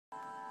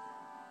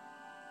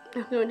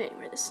Not going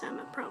anywhere this time,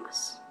 I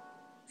promise.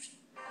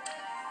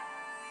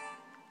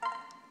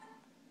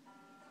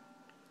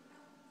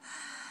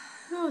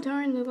 Oh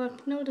darn, the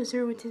luck no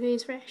dessert with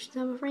today's rations,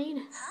 I'm afraid.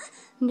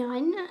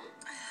 None.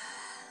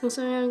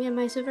 Also, I don't get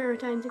my Severa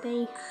time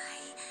today.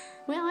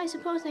 Well, I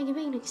suppose I can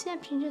make an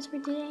exception just for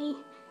today.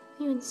 If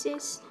you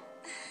insist.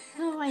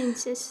 Oh, I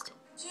insist.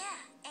 Yeah,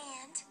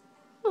 and?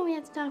 What we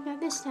have to talk about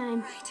this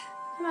time? Right.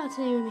 How about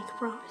today we make a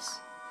promise?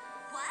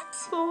 What?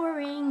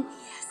 Boring.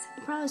 Yes.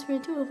 A promise for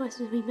the two of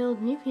us as we build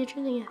a new future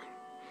together.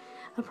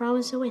 A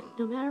promise to win,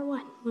 no matter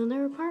what. We'll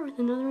never part with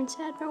another in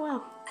sad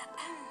farewell.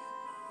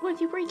 What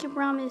if you break your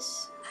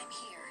promise? I'm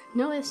here.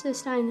 No, it's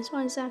this time. This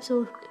one is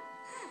absolute.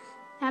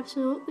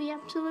 Absolutely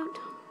absolute.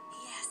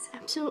 Yes.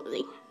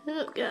 Absolutely.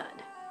 Oh,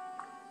 God.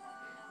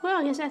 Well,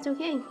 I guess that's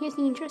okay. Guess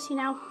you can trust you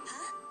now.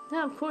 Huh?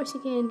 No, of course you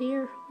can,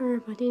 dear.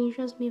 But didn't you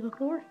trust me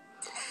before?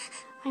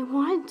 I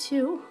wanted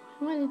to.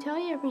 I wanted to tell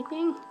you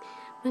everything.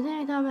 But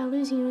then I thought about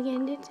losing you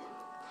again,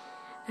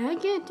 I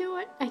can't do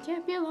it. I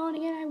can't be alone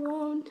again. I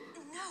won't.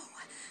 No.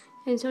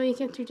 And so you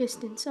kept your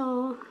distance.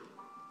 Oh.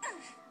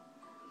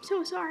 I'm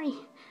so sorry.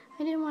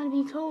 I didn't want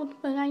to be cold,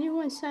 but I knew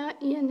once I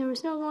saw you and there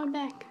was no going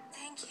back.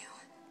 Thank you.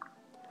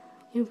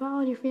 You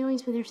followed your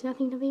feelings, but there's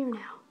nothing to fear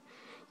now.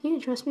 You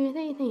can trust me with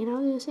anything, and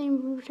I'll do the same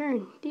in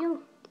return.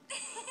 Deal?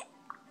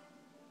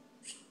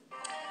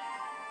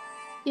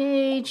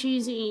 Yay,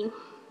 cheesy.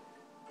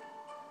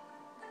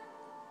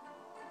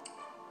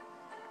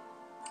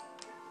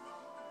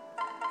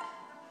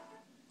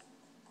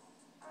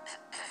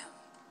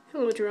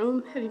 Hello,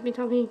 Jerome. Have you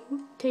been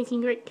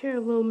taking great care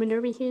of little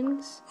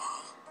Minervikins?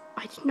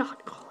 I did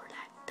not call her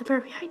that. The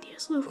very idea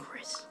is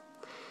ludicrous.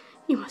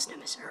 You must have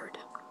misheard.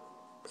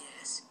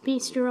 Yes.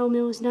 Beast Jerome,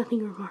 it was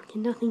nothing remark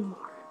and nothing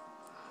more.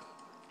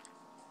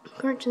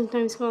 Kurt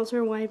sometimes calls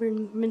her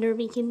wyvern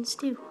Minervikins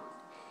too.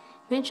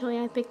 Eventually,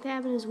 I picked the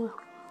habit as well.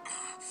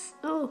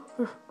 Oh,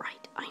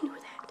 right, I knew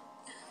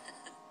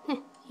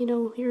that. You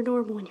know, you're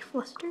adorable when you're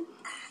flustered.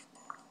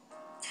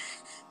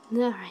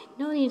 Alright,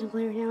 no need to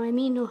glare now. I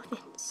mean no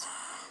offense.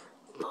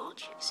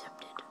 Apology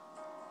accepted.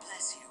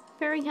 Bless you.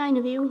 Very kind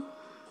of you.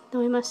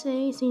 Though I must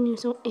say, seeing you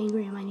so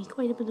angry, I might need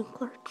quite a bit of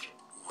clutch.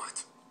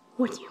 What?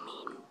 What do you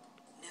mean?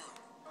 No.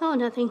 Oh,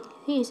 nothing.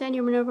 You said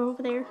your Minerva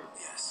over there?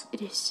 Yes.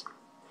 It is.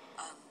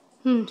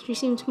 She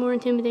seems more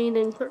intimidating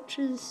than Clutch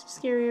is.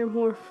 Scarier,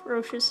 more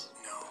ferocious.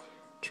 No.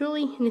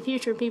 Truly, in the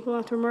future, people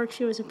have to remark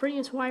she was the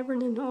prettiest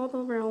wyvern in all the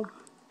realm.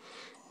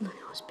 Look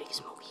at those big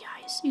smoky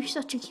eyes. You're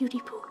such a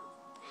cutie poo.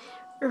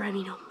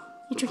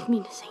 You tricked me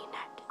into saying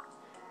that.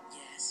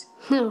 Yes.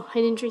 No, I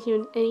didn't trick you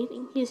into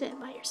anything. You said it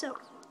by yourself.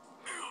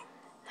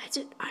 That's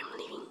it. I'm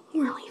leaving.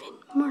 We're leaving.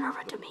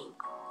 Minerva to me.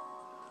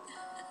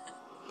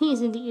 He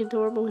is indeed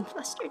adorable and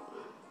flustered.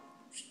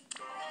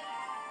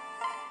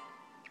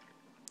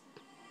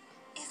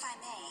 If I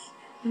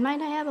may.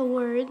 Might I have a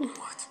word?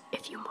 What?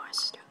 If you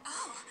must.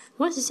 Oh.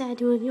 What's a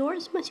tattoo of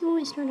yours? Must you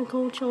always turn a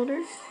cold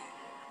shoulder?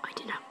 I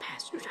did not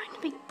pass through time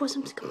to make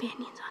bosoms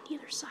companions on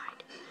either side.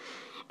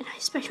 And I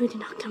especially did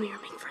not come here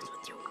to make friends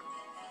with you.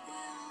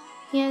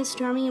 Yes,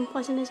 charming and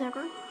pleasant as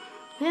ever.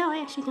 Well, I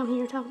actually come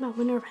here to talk about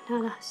Minerva,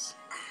 not us.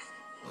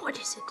 What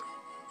is it?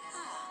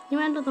 You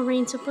handle the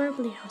reins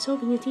superbly. I was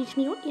hoping you'd teach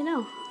me what you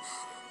know.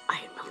 I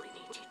have nothing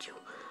to teach you.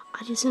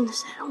 I just in the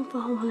saddle and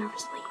follow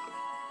Minerva's lead.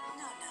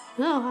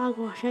 No. Oh,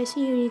 hogwash, I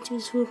see you two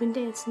swoop and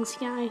dance in the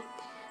sky.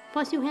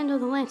 Plus you handle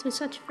the lance with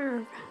such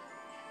verve.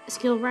 A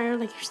skilled rider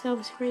like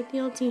yourself is a great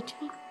deal to teach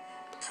me.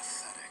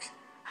 Pathetic.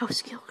 How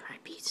skilled could I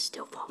be to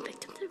still fall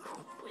victim to the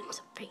cruel winds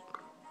of fate?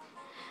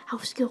 How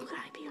skilled could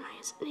I be when I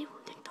was unable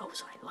to take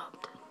those I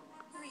loved?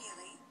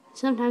 Really?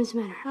 Sometimes,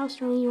 no matter how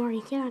strong you are,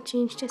 you cannot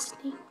change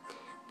destiny.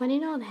 But you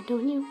know that,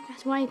 don't you?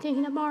 That's why you're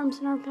taking up arms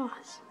in our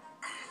cause.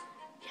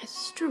 Yes,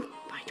 it's true.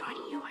 By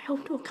joining you, I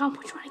hope to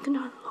accomplish what I could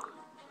not alone.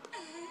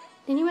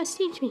 Then you must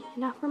teach me,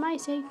 and not for my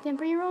sake, then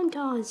for your own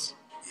cause.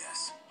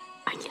 Yes.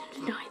 I cannot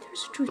deny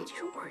there's truth to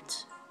your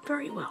words.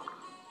 Very well.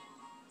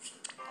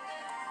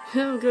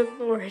 Oh, good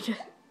Lord.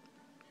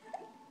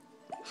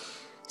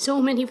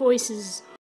 So many voices.